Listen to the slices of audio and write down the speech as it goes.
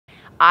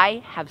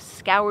I have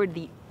scoured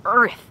the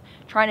earth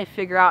trying to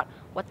figure out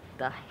what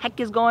the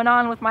heck is going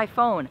on with my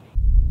phone.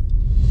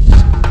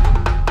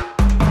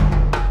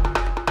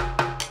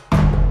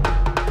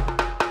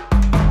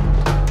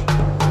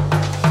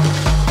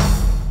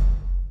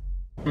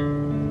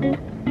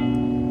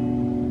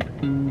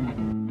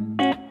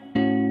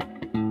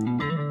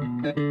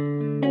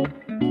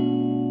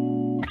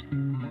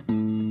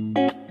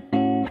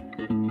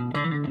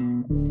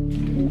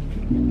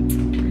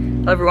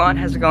 Hello everyone,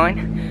 how's it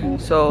going?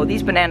 So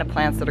these banana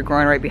plants that are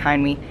growing right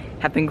behind me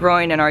have been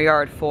growing in our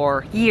yard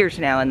for years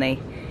now, and they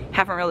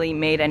haven't really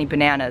made any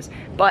bananas.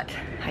 But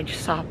I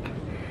just saw a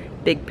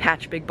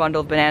big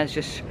bundle of bananas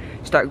just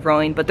start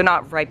growing, but they're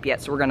not ripe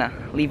yet, so we're gonna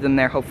leave them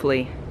there.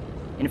 Hopefully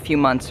in a few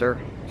months or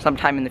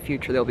sometime in the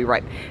future they'll be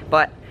ripe.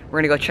 But we're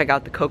gonna go check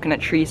out the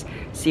coconut trees,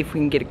 see if we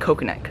can get a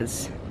coconut,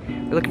 because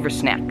we're looking for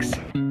snacks.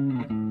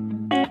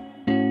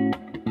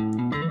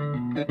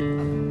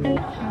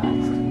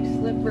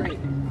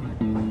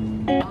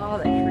 Oh,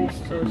 that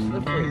tree's so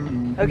slippery.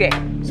 Okay,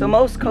 so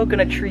most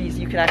coconut trees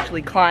you can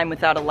actually climb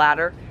without a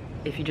ladder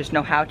if you just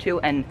know how to,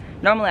 and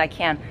normally I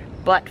can,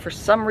 but for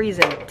some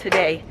reason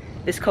today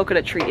this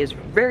coconut tree is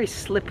very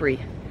slippery,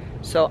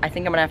 so I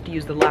think I'm gonna have to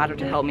use the ladder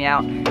to help me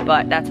out,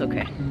 but that's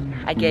okay.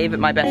 I gave it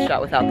my best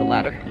shot without the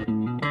ladder.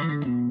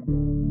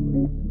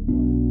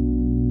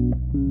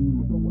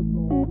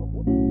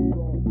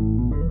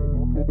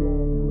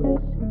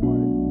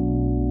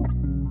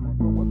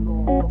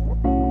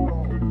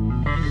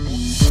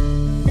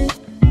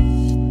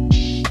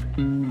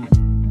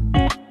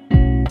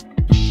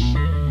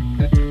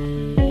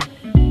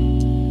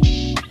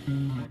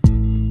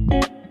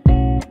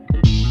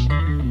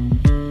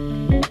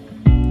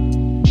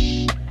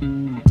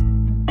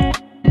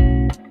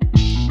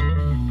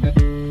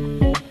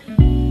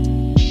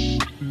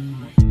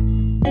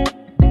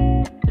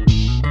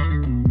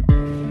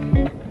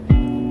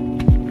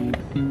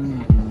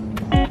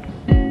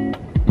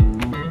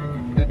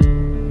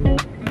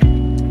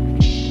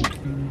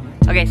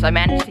 Okay, so I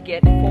managed to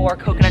get 4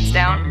 coconuts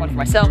down, one for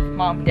myself,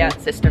 mom, dad,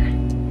 sister.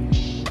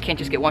 Can't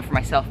just get one for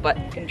myself, but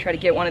I'm gonna try to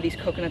get one of these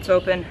coconuts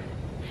open.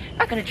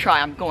 Not gonna try,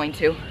 I'm going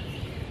to,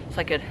 so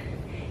I could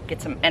get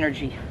some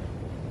energy.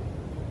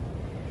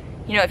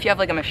 You know, if you have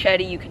like a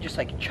machete, you could just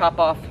like chop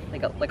off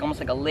like almost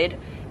like a lid.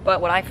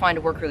 But what I find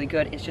to work really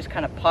good is just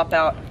kind of pop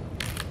out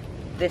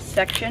this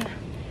section,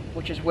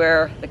 which is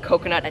where the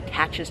coconut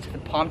attaches to the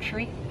palm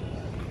tree.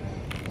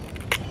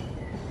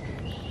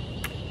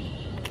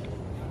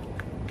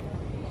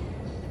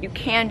 You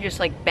can just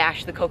like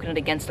bash the coconut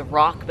against a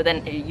rock, but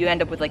then you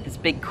end up with like this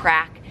big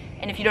crack.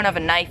 And if you don't have a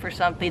knife or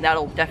something,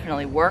 that'll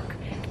definitely work.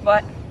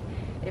 But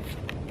if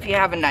you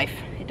have a knife,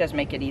 it does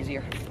make it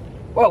easier.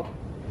 Whoa,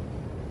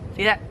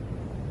 see that?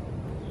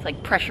 It's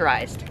like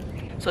pressurized.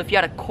 So if you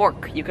had a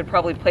cork, you could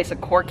probably place a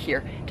cork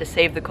here to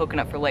save the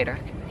coconut for later.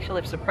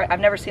 Actually, I've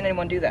never seen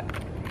anyone do that.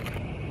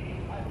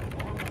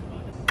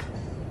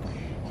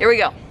 Here we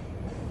go.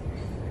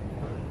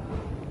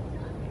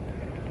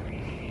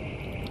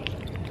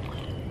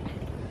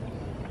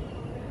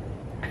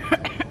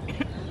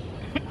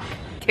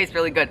 Tastes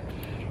really good.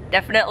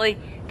 Definitely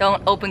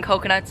don't open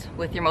coconuts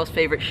with your most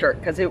favorite shirt,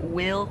 because it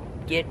will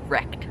get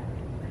wrecked.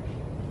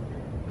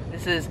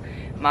 This is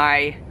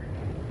my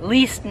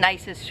least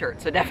nicest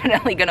shirt, so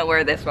definitely gonna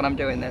wear this when I'm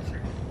doing this.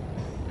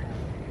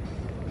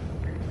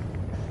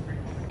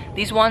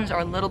 These ones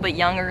are a little bit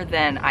younger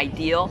than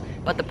ideal,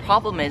 but the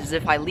problem is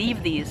if I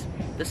leave these,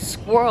 the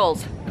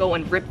squirrels go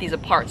and rip these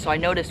apart. So I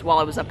noticed while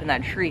I was up in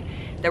that tree,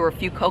 there were a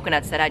few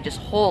coconuts that had just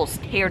holes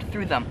teared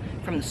through them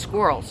from the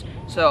squirrels.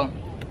 So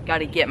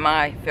gotta get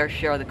my fair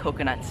share of the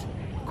coconuts.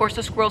 Of course,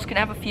 the squirrels can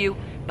have a few,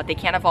 but they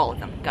can't have all of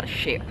them. Gotta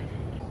share.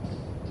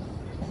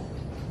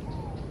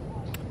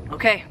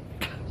 Okay,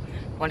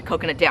 one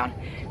coconut down.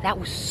 That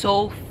was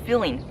so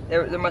filling.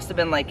 There must have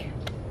been like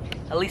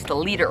at least a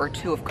liter or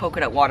 2 of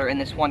coconut water in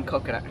this one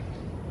coconut.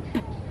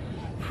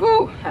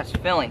 Whew, that's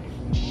filling,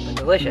 but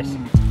delicious.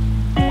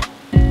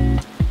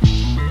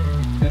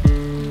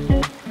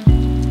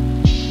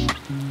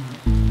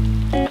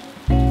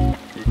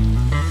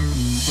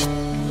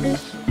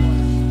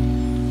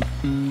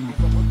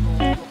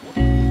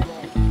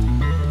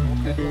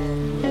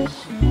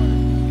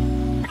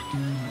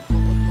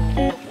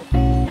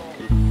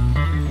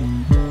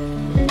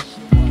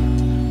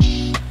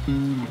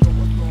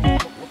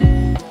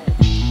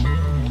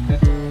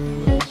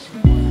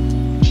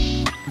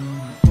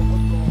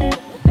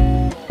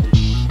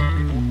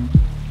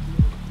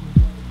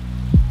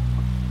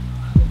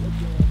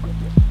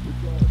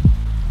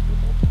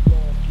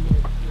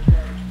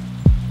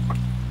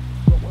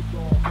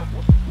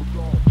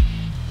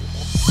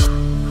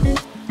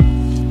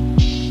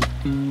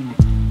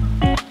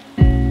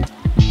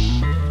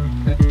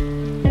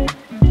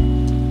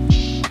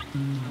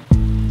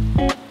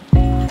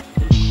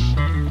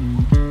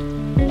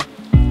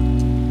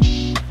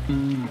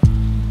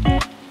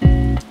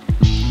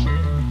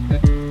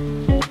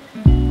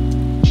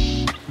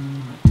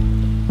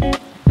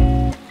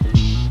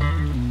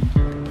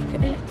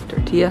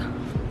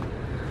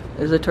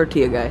 There's a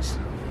tortilla, guys.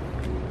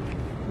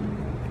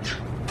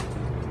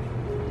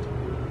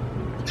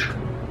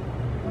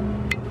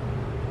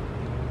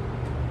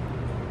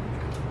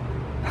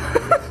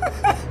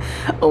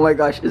 Oh my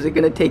gosh, is it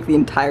gonna take the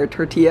entire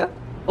tortilla?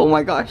 Oh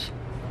my gosh.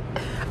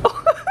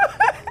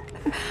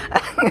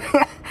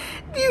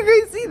 Do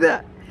you guys see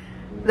that?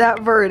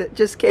 That bird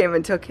just came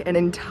and took an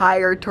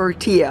entire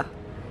tortilla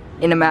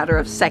in a matter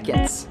of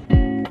seconds.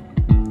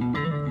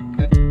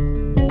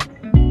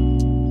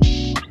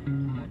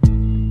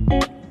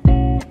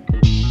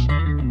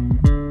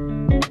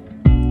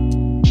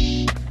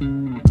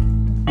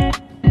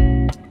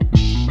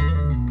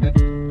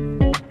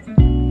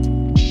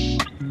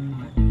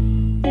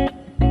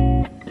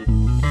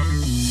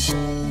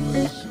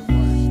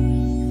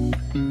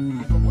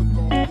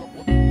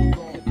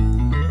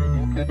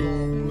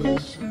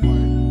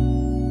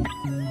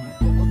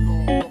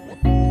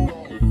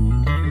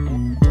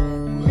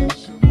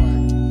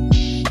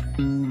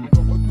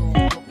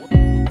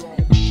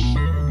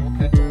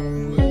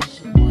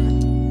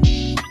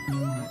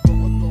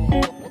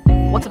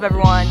 What's up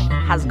everyone,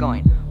 how's it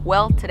going?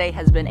 Well, today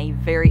has been a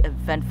very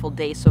eventful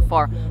day so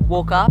far.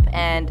 Woke up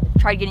and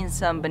tried getting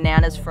some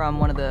bananas from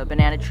one of the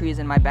banana trees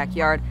in my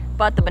backyard,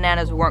 but the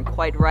bananas weren't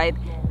quite ripe.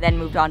 Then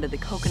moved on to the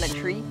coconut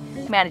tree.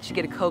 Managed to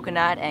get a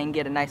coconut and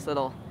get a nice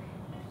little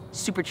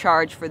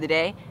supercharge for the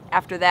day.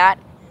 After that,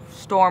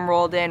 storm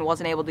rolled in,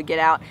 wasn't able to get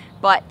out.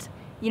 But,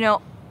 you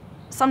know,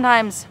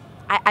 sometimes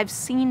I've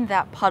seen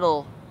that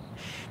puddle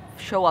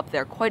show up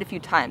there quite a few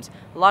times.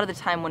 A lot of the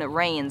time when it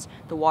rains,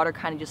 the water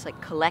kind of just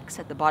like collects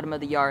at the bottom of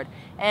the yard.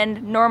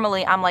 And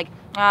normally I'm like,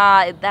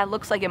 that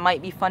looks like it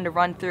might be fun to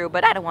run through,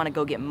 but I don't want to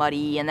go get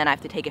muddy and then I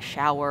have to take a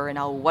shower and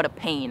oh, what a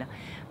pain.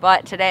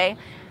 But today,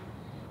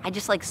 I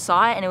just like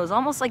saw it and it was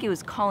almost like it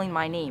was calling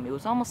my name. It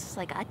was almost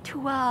like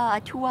Atua,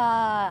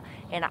 Atua,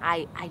 and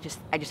I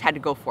just had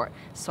to go for it.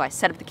 So I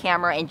set up the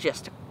camera and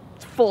just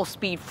full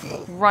speed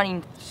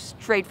running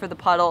straight for the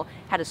puddle.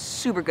 Had a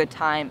super good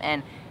time,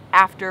 and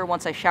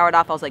once I showered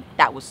off, I was like,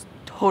 that was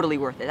totally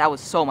worth it. That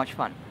was so much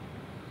fun.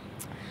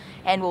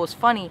 And what was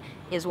funny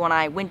is when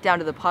I went down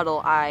to the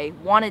puddle, I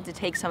wanted to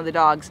take some of the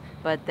dogs,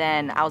 but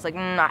then I was like,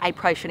 I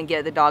probably shouldn't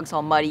get the dogs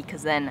all muddy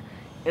because then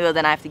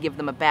I have to give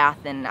them a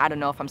bath and I don't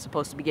know if I'm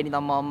supposed to be getting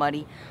them all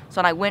muddy. So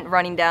then I went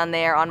running down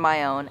there on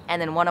my own,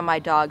 and then one of my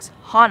dogs,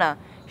 Hana,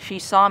 she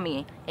saw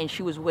me and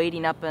she was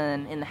waiting up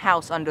in the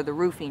house under the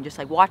roofing, just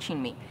like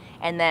watching me.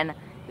 And then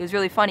it was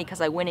really funny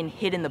because I went and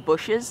hid in the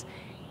bushes,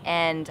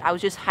 and I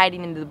was just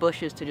hiding into the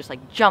bushes to just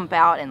like jump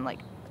out and like,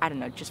 I don't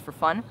know, just for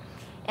fun.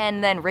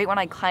 And then right when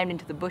I climbed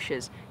into the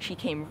bushes, she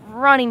came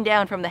running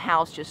down from the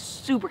house,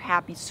 just super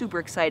happy, super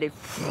excited.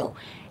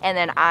 And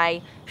then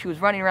she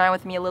was running around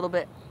with me a little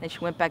bit, then she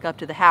went back up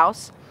to the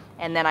house,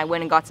 and then I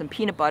went and got some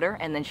peanut butter,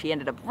 and then she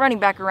ended up running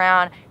back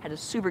around, had a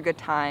super good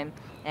time,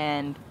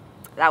 and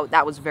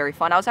that was very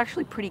fun. I was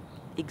actually pretty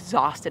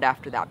exhausted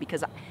after that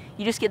because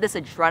you just get this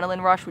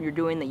adrenaline rush when you're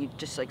doing that, you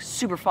just like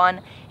super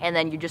fun, and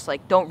then you just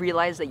like don't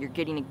realize that you're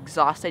getting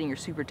exhausted and you're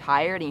super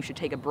tired and you should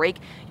take a break.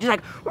 You're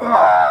just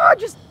like,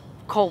 just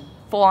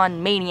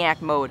full-on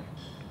maniac mode.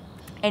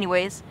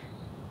 Anyways,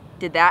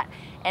 did that,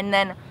 and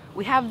then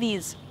we have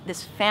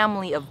this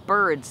family of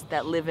birds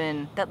that live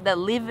in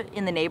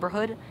the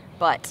neighborhood,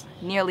 but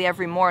nearly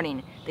every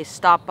morning they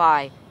stop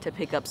by to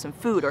pick up some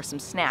food or some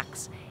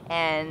snacks.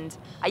 And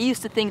I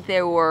used to think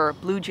they were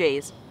blue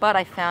jays, but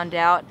I found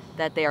out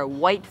that they are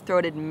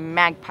white-throated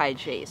magpie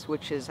jays,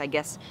 which is, I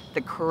guess,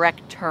 the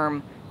correct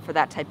term for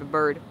that type of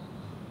bird.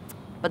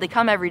 But they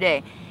come every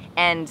day,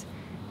 and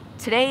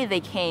today they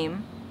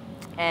came,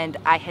 and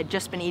I had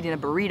just been eating a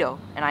burrito,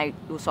 and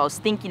so I was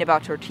thinking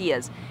about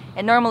tortillas.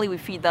 And normally we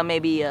feed them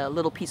maybe a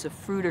little piece of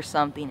fruit or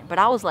something, but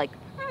I was like,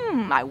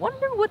 I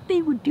wonder what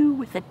they would do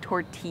with a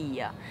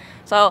tortilla.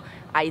 So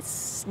I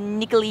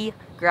sneakily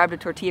grabbed a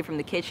tortilla from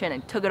the kitchen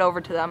and took it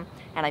over to them,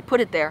 and I put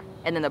it there,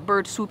 and then the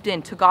bird swooped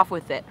in, took off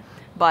with it.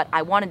 But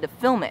I wanted to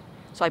film it,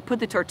 so I put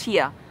the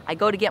tortilla, I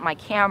go to get my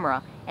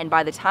camera, and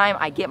by the time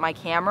I get my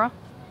camera,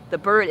 the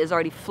bird is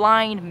already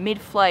flying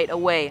mid-flight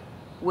away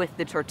with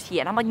the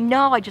tortilla. And I'm like,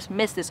 no, I just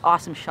missed this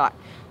awesome shot.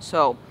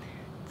 So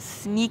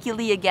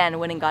sneakily again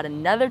went and got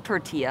another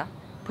tortilla,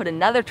 put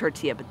another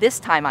tortilla, but this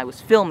time I was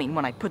filming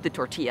when I put the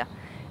tortilla.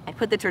 I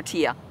put the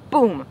tortilla,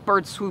 boom,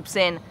 bird swoops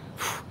in,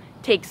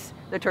 takes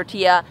the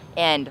tortilla,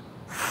 and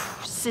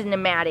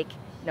cinematic,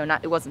 no,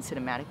 it wasn't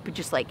cinematic, but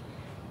just like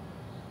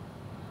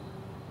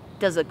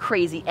does a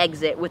crazy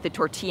exit with the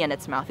tortilla in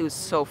its mouth. It was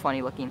so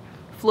funny looking.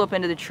 Flew up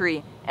into the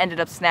tree, ended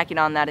up snacking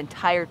on that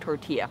entire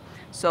tortilla.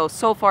 So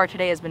far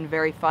today has been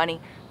very funny,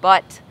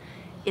 but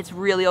it's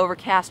really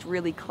overcast,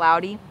 really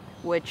cloudy,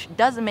 which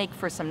doesn't make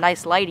for some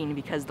nice lighting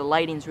because the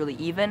lighting's really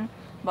even,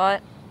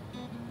 but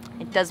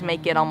it does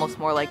make it almost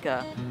more like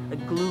a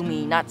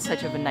gloomy, not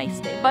such of a nice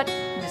day. But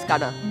you just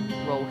gotta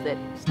roll with it.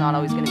 It's not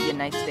always gonna be a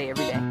nice day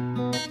every day.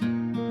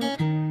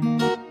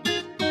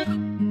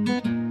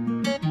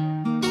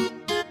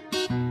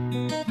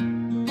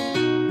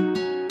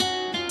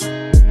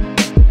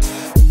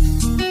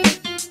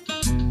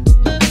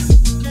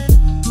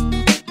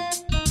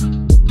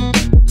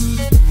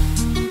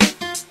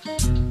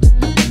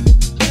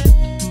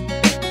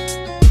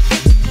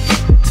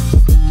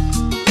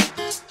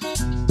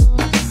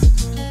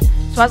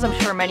 So So as I'm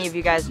sure many of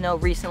you guys know,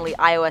 recently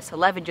iOS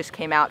 11 just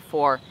came out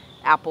for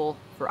Apple,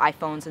 for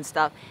iPhones and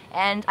stuff,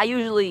 and I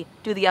usually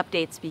do the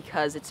updates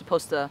because it's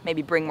supposed to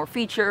maybe bring more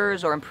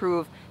features or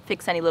improve,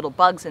 fix any little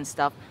bugs and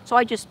stuff. So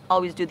I just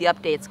always do the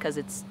updates because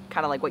it's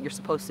kind of like what you're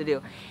supposed to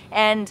do.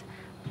 And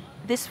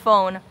this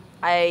phone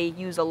I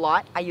use a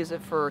lot. I use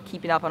it for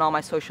keeping up on all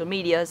my social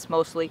medias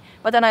mostly,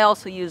 but then I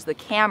also use the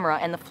camera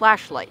and the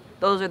flashlight.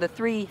 Those are the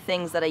three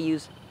things that I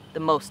use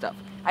the most of.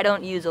 I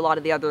don't use a lot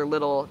of the other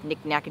little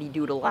knick-knackety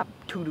doodle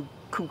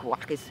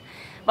cuckoo-wackers.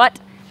 But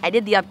I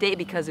did the update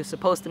because it was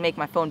supposed to make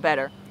my phone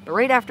better. But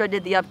right after I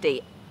did the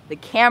update, the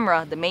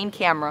camera, the main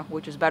camera,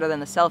 which is better than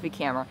the selfie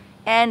camera,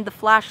 and the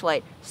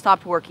flashlight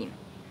stopped working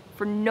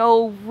for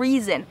no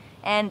reason.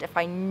 And if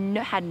I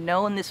had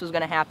known this was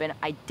going to happen,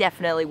 I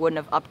definitely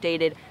wouldn't have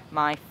updated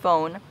my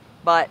phone.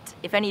 But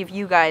if any of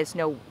you guys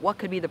know what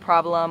could be the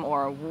problem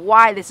or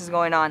why this is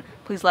going on,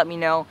 please let me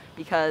know,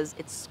 because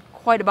it's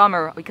quite a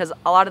bummer, because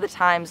a lot of the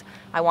times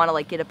I want to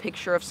like get a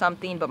picture of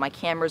something, but my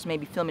camera's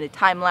maybe filming a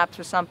time lapse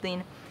or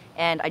something,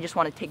 and I just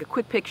want to take a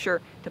quick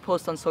picture to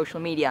post on social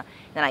media.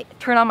 Then I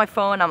turn on my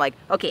phone, I'm like,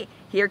 okay,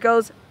 here it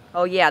goes.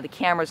 Oh yeah, the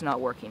camera's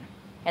not working.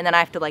 And then I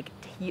have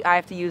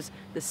to use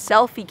the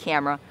selfie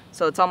camera,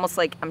 so it's almost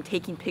like I'm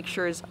taking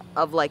pictures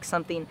of like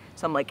something,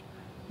 so I'm like,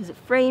 is it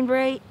framed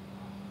right?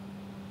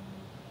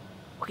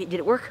 Okay, did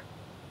it work?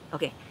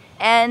 Okay.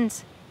 And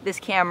this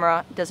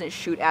camera doesn't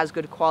shoot as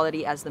good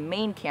quality as the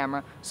main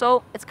camera,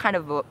 so it's kind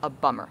of a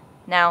bummer.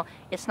 Now,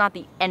 it's not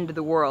the end of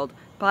the world,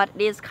 but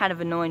it is kind of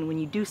annoying when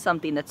you do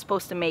something that's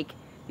supposed to make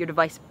your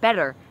device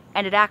better,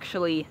 and it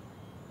actually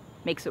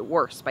makes it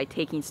worse by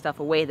taking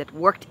stuff away that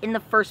worked in the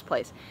first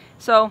place.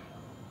 So,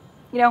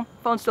 you know,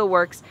 phone still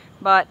works,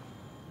 but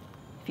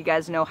if you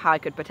guys know how I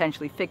could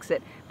potentially fix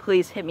it,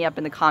 please hit me up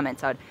in the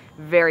comments. I would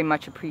very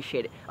much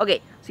appreciate it.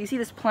 Okay, so you see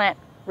this plant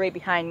right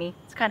behind me?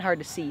 It's kind of hard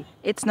to see.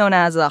 It's known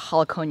as a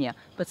heliconia,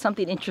 but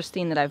something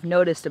interesting that I've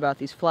noticed about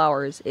these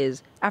flowers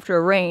is after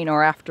a rain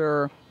or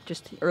after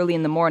just early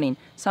in the morning,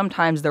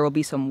 sometimes there will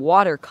be some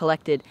water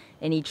collected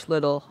in each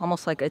little,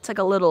 almost like, it's like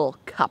a little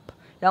cup.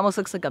 It almost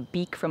looks like a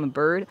beak from a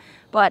bird,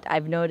 but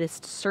I've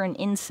noticed certain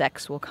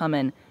insects will come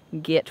and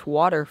get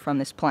water from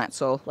this plant.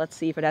 So let's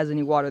see if it has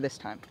any water this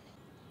time.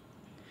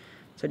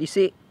 So do you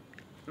see?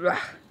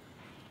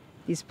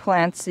 These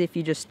plants, if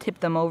you just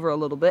tip them over a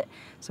little bit,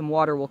 some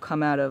water will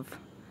come out of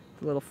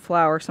the little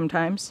flower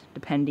sometimes,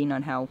 depending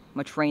on how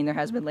much rain there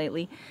has been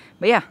lately.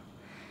 But yeah,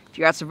 if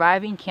you're out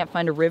surviving, can't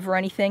find a river or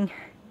anything,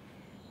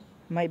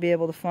 you might be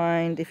able to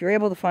find, if you're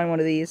able to find one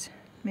of these,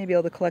 maybe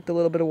able to collect a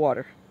little bit of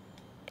water.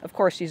 Of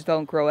course, these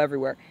don't grow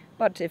everywhere,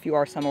 but if you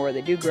are somewhere where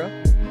they do grow,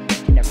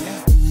 you never know.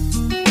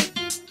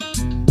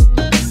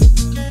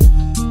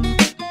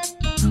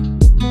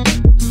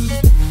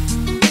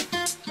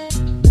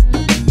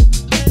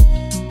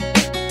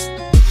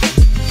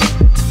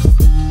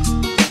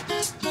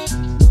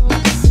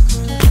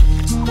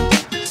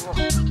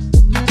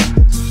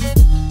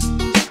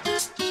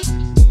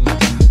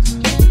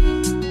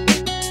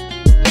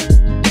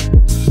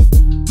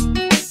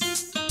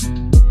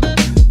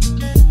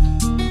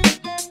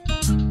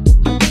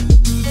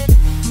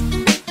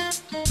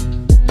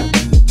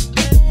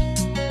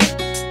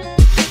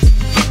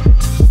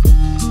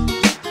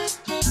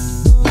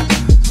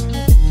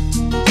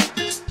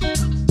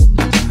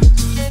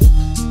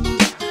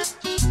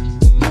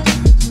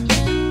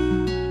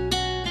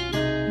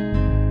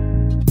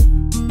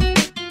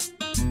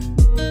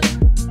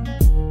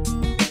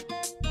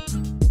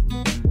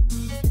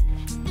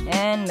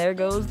 And there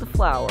goes the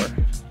flower.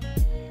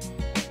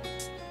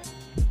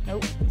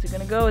 Nope, is it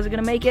gonna go? Is it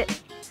gonna make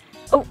it?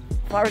 Oh,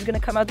 flower's gonna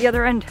come out the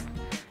other end.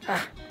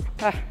 Oh,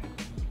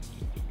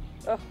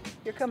 here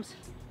it comes.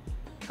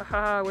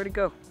 Haha, where'd it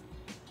go?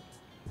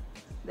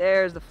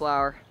 There's the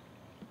flower.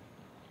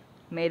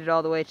 Made it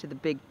all the way to the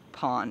big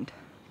pond.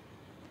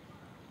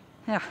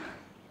 Yeah,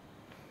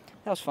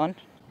 that was fun.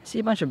 I see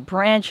a bunch of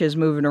branches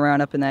moving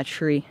around up in that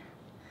tree.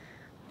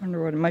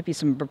 Wonder what it might be,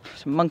 some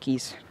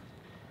monkeys.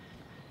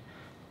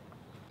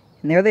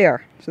 And there they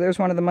are. So there's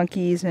one of the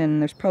monkeys,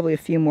 and there's probably a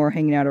few more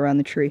hanging out around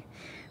the tree.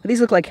 But these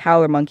look like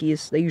howler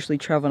monkeys. They usually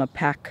travel in a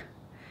pack.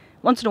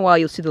 Once in a while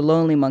you'll see the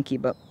lonely monkey,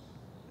 but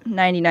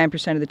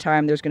 99% of the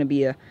time there's going to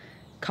be a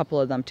couple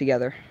of them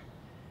together.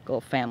 A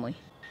little family.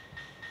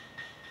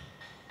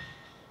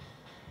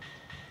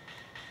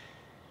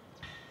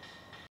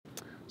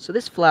 So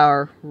this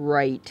flower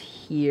right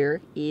here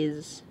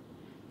is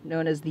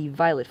known as the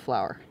violet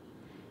flower.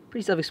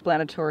 Pretty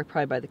self-explanatory,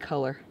 probably by the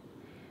color.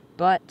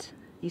 But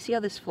you see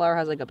how this flower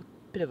has like a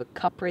bit of a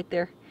cup right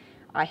there?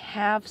 I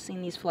have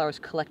seen these flowers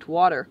collect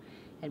water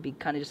and be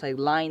kind of just like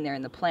lying there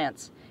in the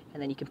plants, and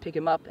then you can pick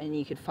them up and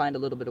you can find a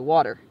little bit of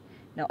water.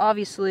 Now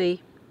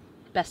obviously,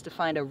 best to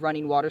find a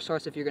running water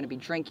source if you're going to be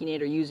drinking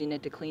it or using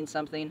it to clean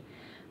something.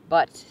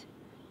 But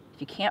if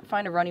you can't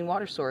find a running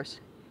water source,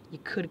 you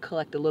could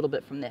collect a little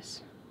bit from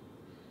this.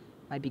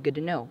 Might be good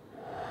to know.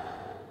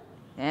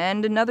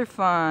 And another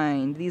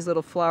find, these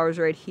little flowers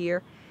right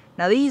here.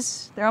 Now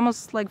these, they're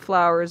almost like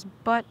flowers,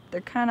 but they're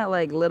kind of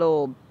like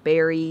little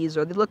berries,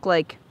 or they look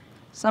like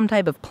some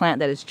type of plant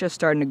that is just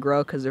starting to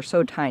grow because they're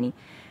so tiny.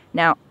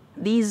 Now,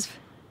 these,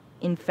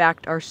 in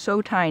fact, are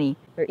so tiny,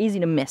 they're easy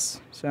to miss.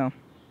 So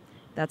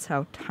that's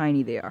how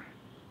tiny they are.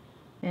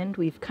 And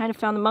we've kind of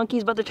found the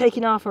monkeys, but they're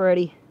taking off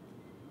already.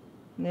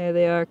 There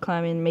they are,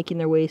 climbing, making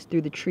their ways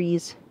through the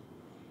trees.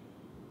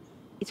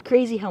 It's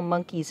crazy how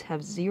monkeys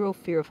have zero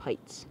fear of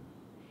heights.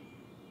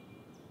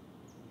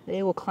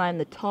 They will climb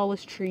the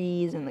tallest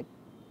trees and the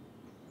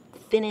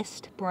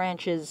thinnest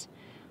branches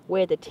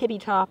way at the tippy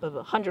top of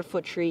a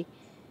 100-foot tree,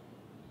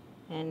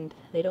 and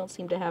they don't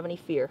seem to have any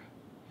fear.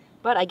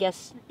 But I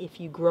guess if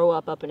you grow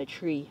up in a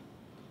tree,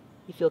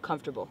 you feel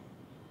comfortable.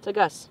 It's like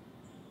us.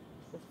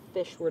 If a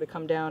fish were to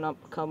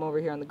come over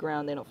here on the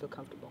ground, they don't feel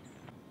comfortable.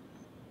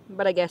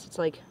 But I guess it's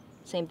like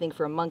the same thing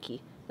for a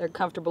monkey. They're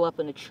comfortable up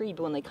in a tree,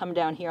 but when they come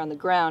down here on the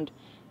ground,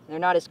 they're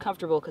not as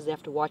comfortable because they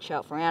have to watch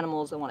out for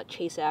animals that want to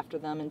chase after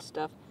them and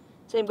stuff.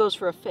 Same goes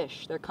for a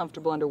fish. They're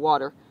comfortable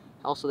underwater.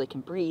 Also, they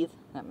can breathe.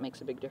 That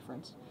makes a big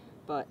difference.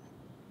 But,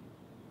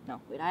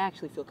 no, wait, I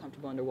actually feel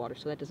comfortable underwater,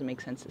 so that doesn't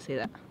make sense to say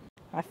that.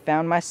 I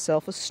found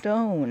myself a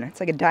stone.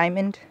 It's like a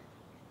diamond.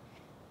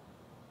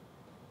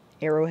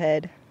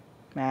 Arrowhead.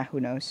 Who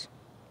knows.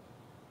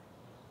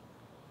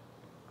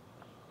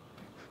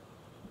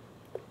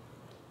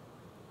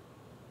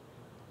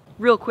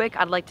 Real quick,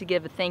 I'd like to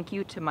give a thank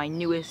you to my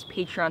newest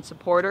Patreon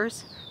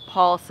supporters,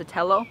 Paul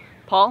Sotelo.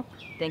 Paul,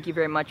 thank you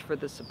very much for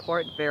the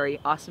support. Very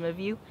awesome of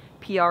you.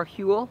 PR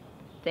Hewell,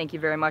 thank you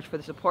very much for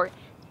the support.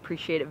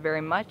 Appreciate it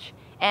very much.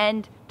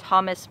 And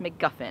Thomas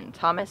McGuffin.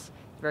 Thomas,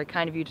 very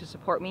kind of you to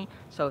support me,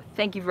 so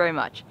thank you very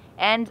much.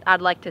 And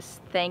I'd like to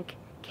thank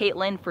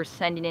Caitlin for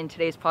sending in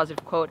today's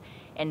positive quote,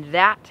 and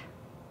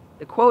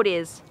the quote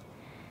is,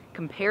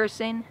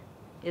 "Comparison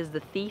is the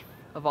thief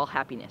of all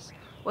happiness."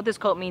 What this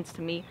quote means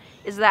to me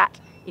is that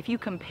if you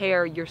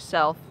compare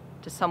yourself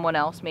to someone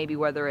else, maybe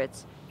whether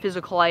it's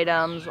physical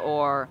items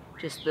or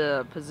just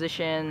the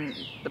position,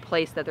 the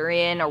place that they're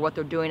in, or what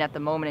they're doing at the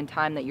moment in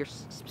time that you're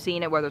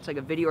seeing it, whether it's like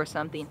a video or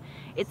something,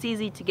 it's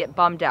easy to get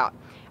bummed out.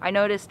 I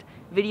noticed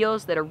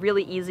videos that are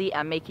really easy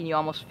at making you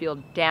almost feel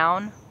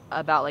down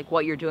about like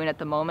what you're doing at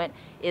the moment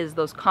is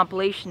those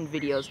compilation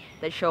videos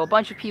that show a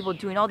bunch of people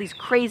doing all these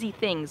crazy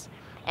things.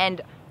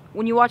 And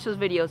when you watch those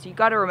videos, you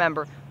got to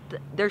remember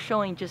they're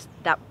showing just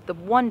the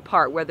one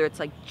part, whether it's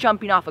like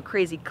jumping off a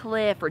crazy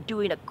cliff or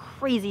doing a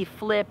crazy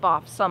flip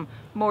off some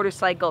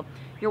motorcycle.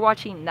 You're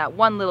watching that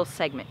one little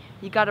segment.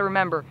 You got to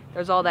remember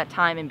there's all that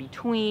time in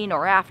between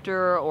or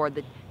after, or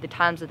the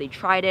times that they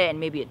tried it and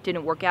maybe it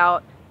didn't work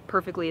out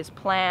perfectly as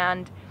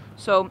planned.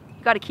 So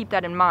you got to keep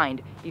that in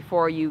mind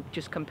before you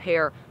just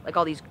compare like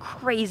all these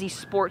crazy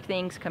sport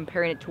things,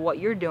 comparing it to what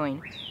you're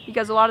doing.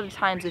 Because a lot of the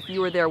times if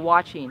you were there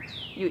watching,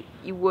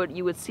 you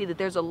would see that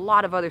there's a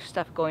lot of other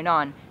stuff going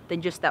on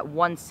than just that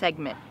one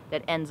segment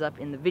that ends up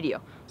in the video.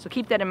 So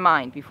keep that in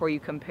mind before you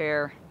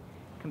compare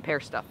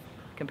stuff,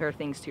 compare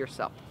things to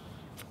yourself.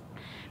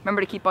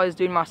 Remember to keep always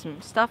doing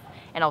awesome stuff,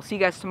 and I'll see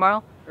you guys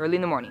tomorrow early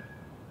in the morning.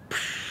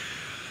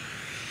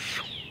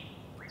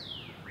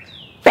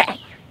 Bang!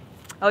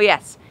 Oh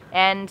yes,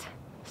 and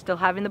still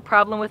having the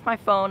problem with my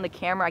phone, the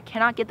camera. I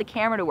cannot get the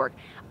camera to work.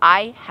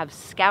 I have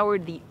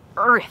scoured the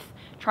earth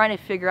trying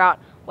to figure out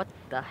what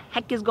the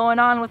heck is going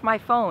on with my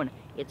phone.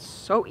 It's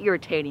so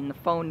irritating, the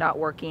phone not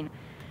working.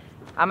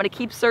 I'm going to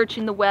keep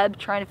searching the web,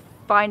 trying to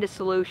find a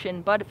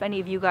solution, but if any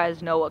of you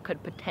guys know what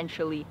could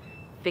potentially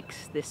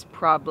fix this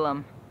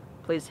problem,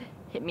 please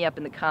hit me up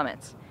in the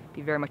comments. It'd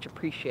be very much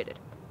appreciated.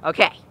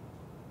 Okay.